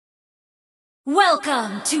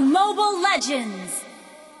Welcome to Mobile Legends!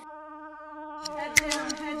 Head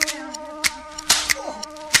down, head down.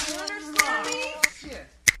 You understand me?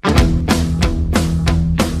 Yeah.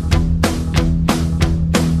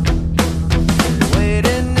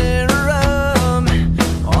 Waiting in a room,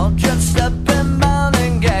 all dressed up and bound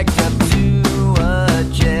and gagged up to a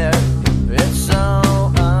chair. It's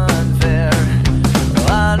so unfair.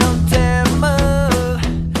 I don't dare move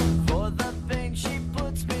for the thing she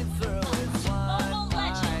puts me through. It's what I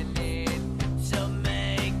need to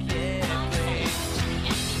make it bleed.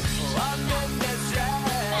 I'm in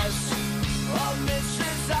distress. Oh,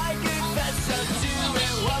 mistress, I confess. So do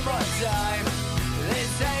it one more time.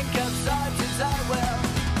 These handcuffs are too tight. Well,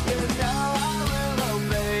 you know I will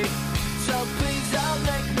obey. So please don't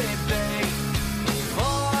make me pay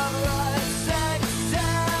for the sex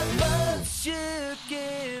efforts you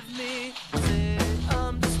give me. To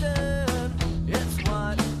understand, it's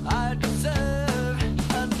what I deserve.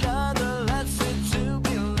 Another lesson to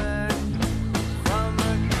be learned from a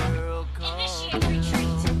girl called.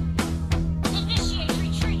 Initiate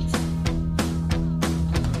retreat!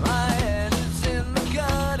 My head is in the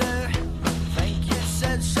gutter. Think you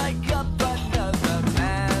said shake up another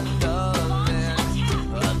mandolin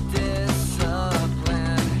of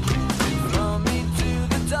discipline. Throw me to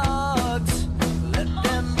the dogs. Let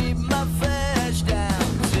them eat my flesh down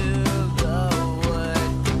to the wood.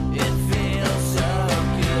 It feels so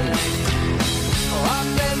good. Oh, I'm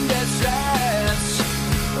in distress.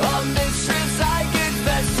 Oh, mistress, I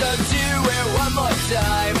confess. So do it one more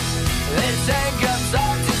time. This handcuffs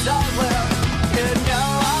are too tight. Well, you know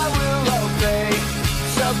I will obey.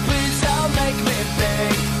 So please don't make me pay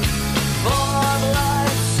for the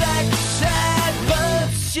sex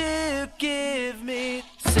advice you give me.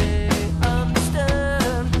 Say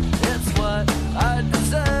understand, it's what I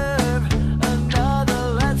deserve. Another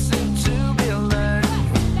lesson to be learned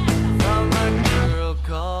from a girl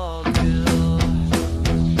called Bill.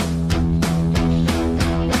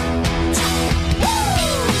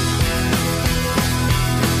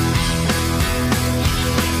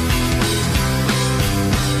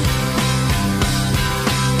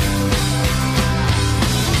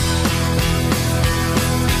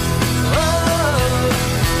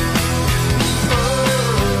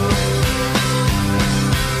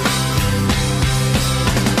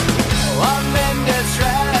 I'm in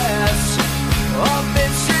distress. Oh,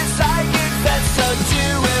 mistress, I confess. So do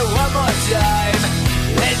it one more time.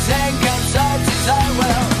 These handcuffs are too tight.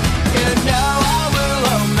 Well, you know I will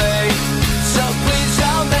obey. So please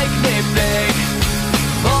don't make me beg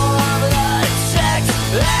for the sex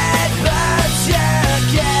advice you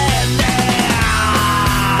give me.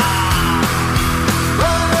 Oh,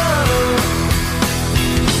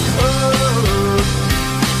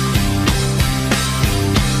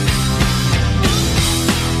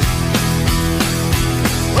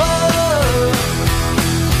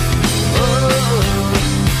 oh.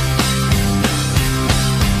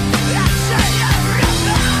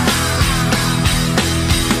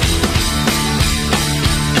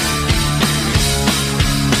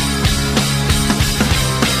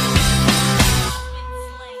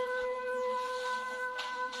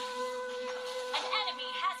 An enemy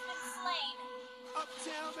has been slain!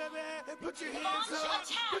 Uptown, baby, put your hands Launch up,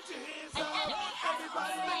 attack. put your hands An up. enemy has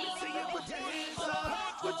Everybody, been let me slain! see you put your hands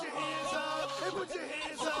up, put your hands up, and put your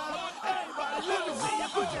hands up. Everybody, let me see you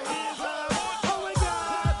put your hands up. Oh my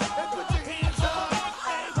God, and put your hands up.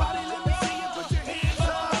 Everybody, let me see you put your hands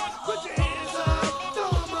up, put your hands up.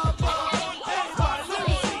 Throw 'em up, everybody, let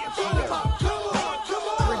me see you put 'em up. Come on, come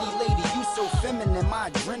on. Pretty lady, you so feminine, my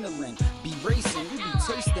adrenaline be racing, you be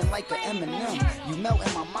tasting like a M&M. You melt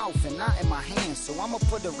in my mouth and not in my hand, so I'ma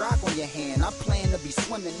put a rock on your hand. I plan to be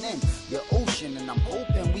swimming in your ocean, and I'm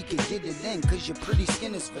hoping we could get it in, cause your pretty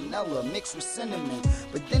skin is vanilla mixed with cinnamon.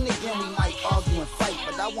 But then again, we might argue and fight,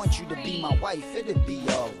 but I want you to be my wife, it'd be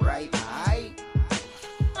alright, alright?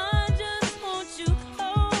 I just want you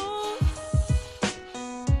close,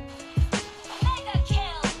 Mega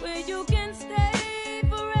kill! where you can stay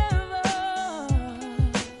forever.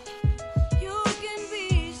 You can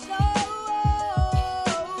be so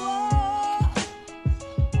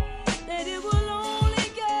that it will only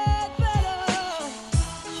get better.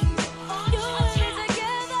 You and me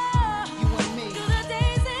together You and me. through the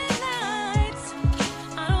days and nights.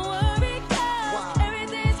 I don't worry 'cause Wow.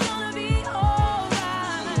 everything's gonna be alright.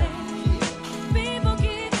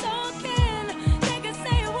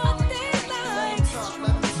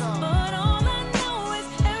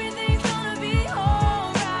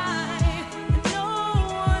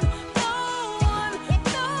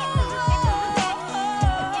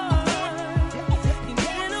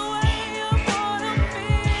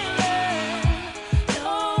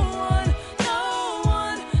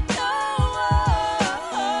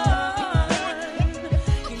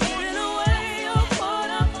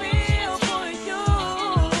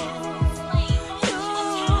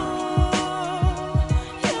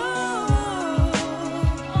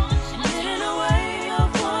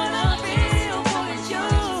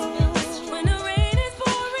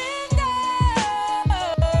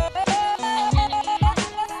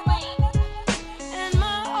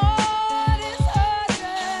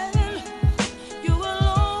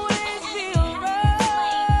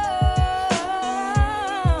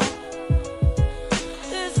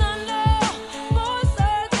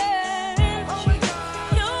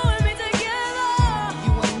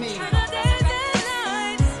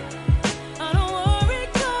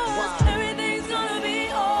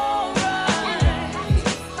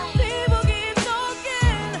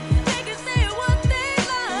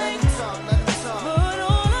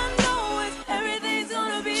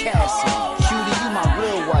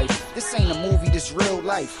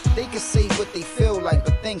 life. They can say what they feel like,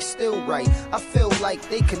 but things still right. I feel like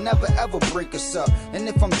they could never ever break us up. And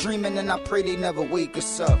if I'm dreaming, then I pray they never wake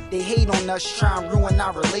us up. They hate on us, try and ruin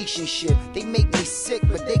our relationship. They make me sick,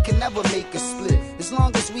 but they can never make us split. As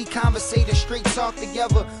long as we conversate and straight talk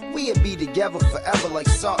together, we'll be together forever like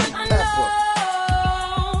salt and pepper.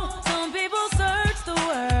 Some people search the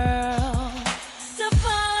world to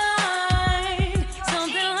find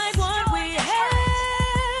something like what we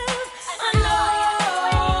have. I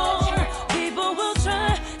know people will try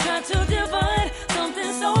to divide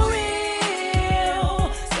something so real.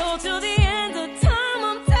 So till the end of time,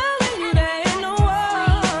 I'm telling you there ain't no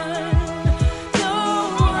one, no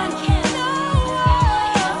one, no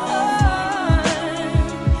one.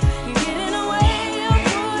 You're getting away of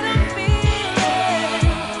what I'm feeling.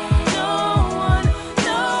 No one,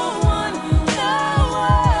 no one, no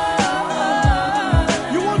one.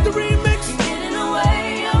 You want the remix? You're getting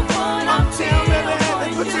away of what I'm Uptown, baby,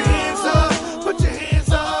 feeling. put your hands up, put your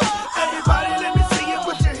hands up. Everybody, let me see you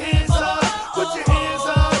put your hands up, put your hands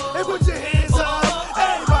up, and put your hands up.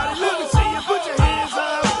 Everybody, let me see you put your hands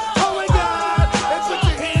up. Oh my God, and put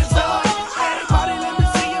your hands up. Everybody, let me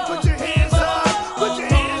see you put your hands up, put your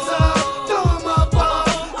hands up, throw 'em up.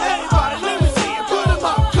 Everybody, let me see you put 'em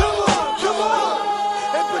up. Come on,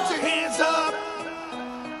 and put your hands up,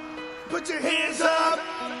 put your hands up.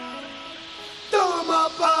 Throw 'em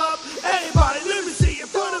up. Everybody, let me see you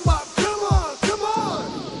put 'em up. Come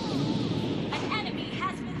on. An enemy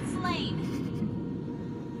has been slain.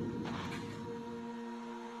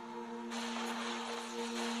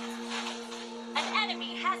 An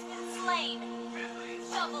enemy has been slain.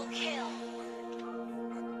 Double kill.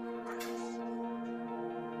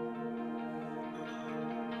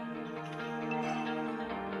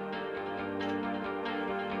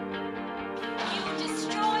 You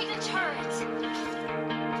destroyed a turret.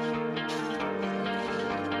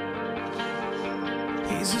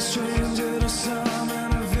 He's a stranger to some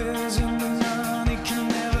and a vision to none. He can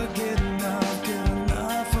never get enough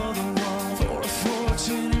for the one. For a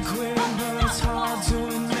fortune quick, but it's hard to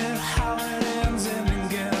admit how it ends and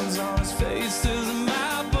begins. On his face there's a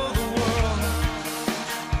map of the world.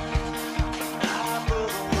 Map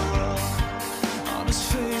of the world. On his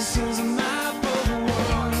face there's a map of the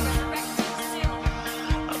world.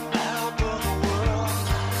 A map of the world.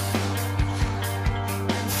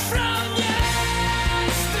 From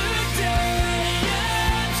yesterday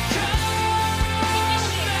it's coming.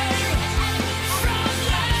 From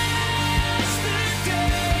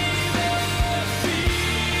yesterday they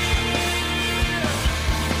feel.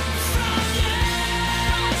 From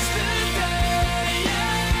yesterday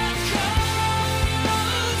it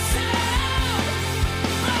comes out.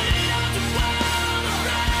 But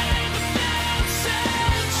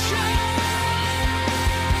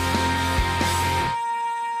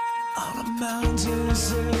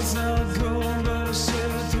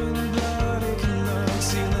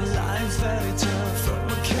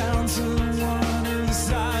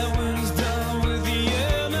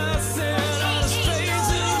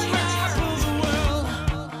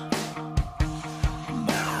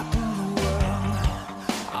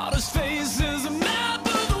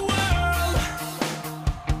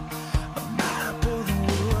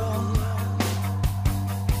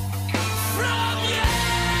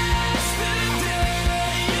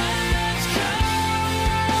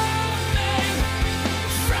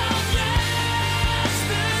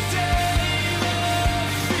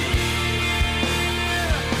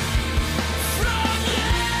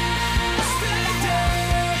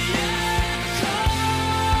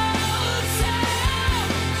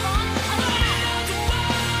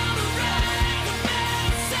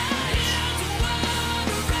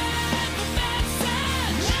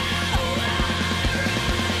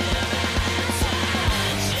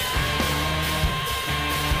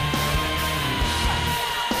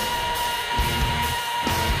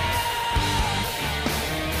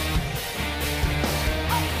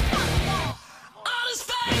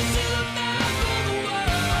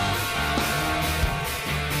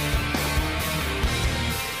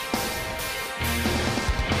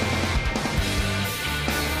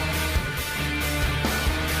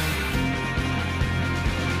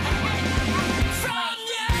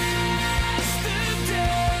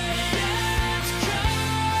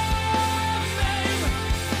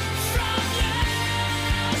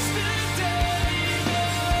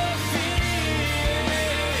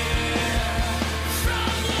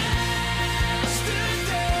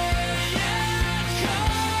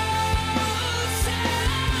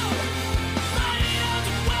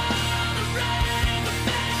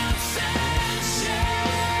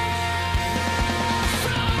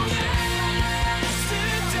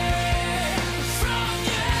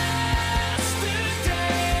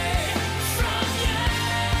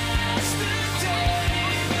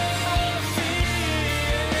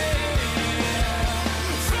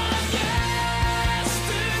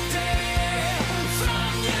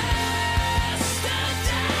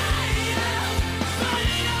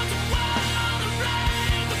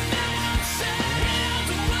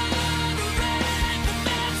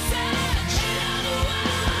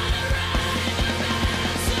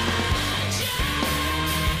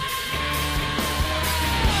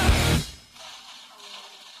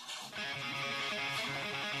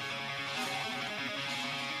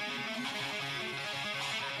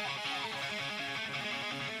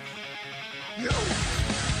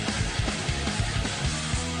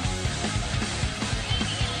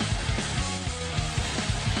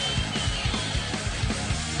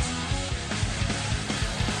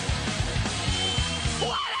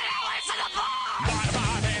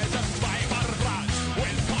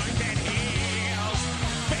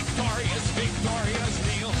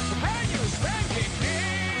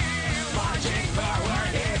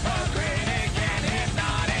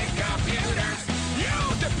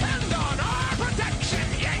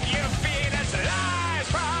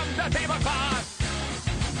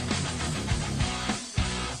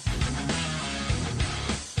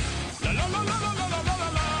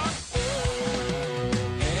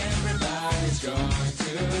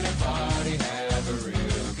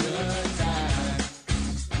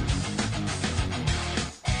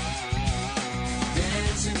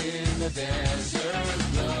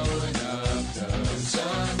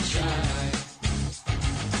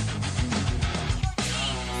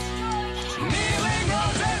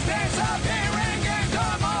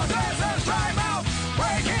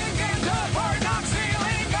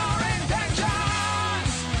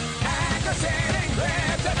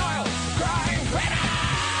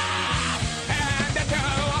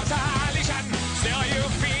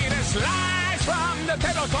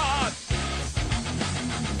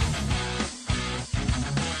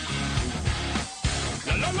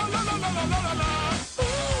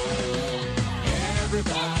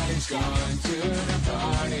Everybody's going to the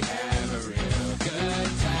party, have a real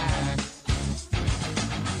good time.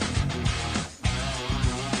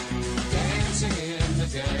 Dancing in the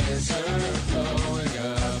desert, blowing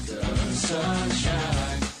up the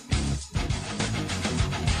sunshine.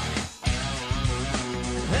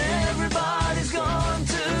 Everybody's going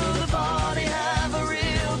to the party, have a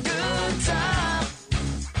real good time.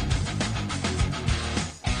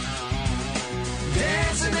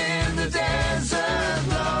 Dancing in the desert,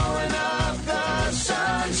 blowing up the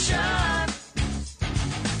sunshine.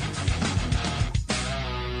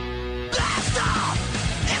 Blast off!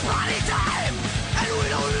 It's party time!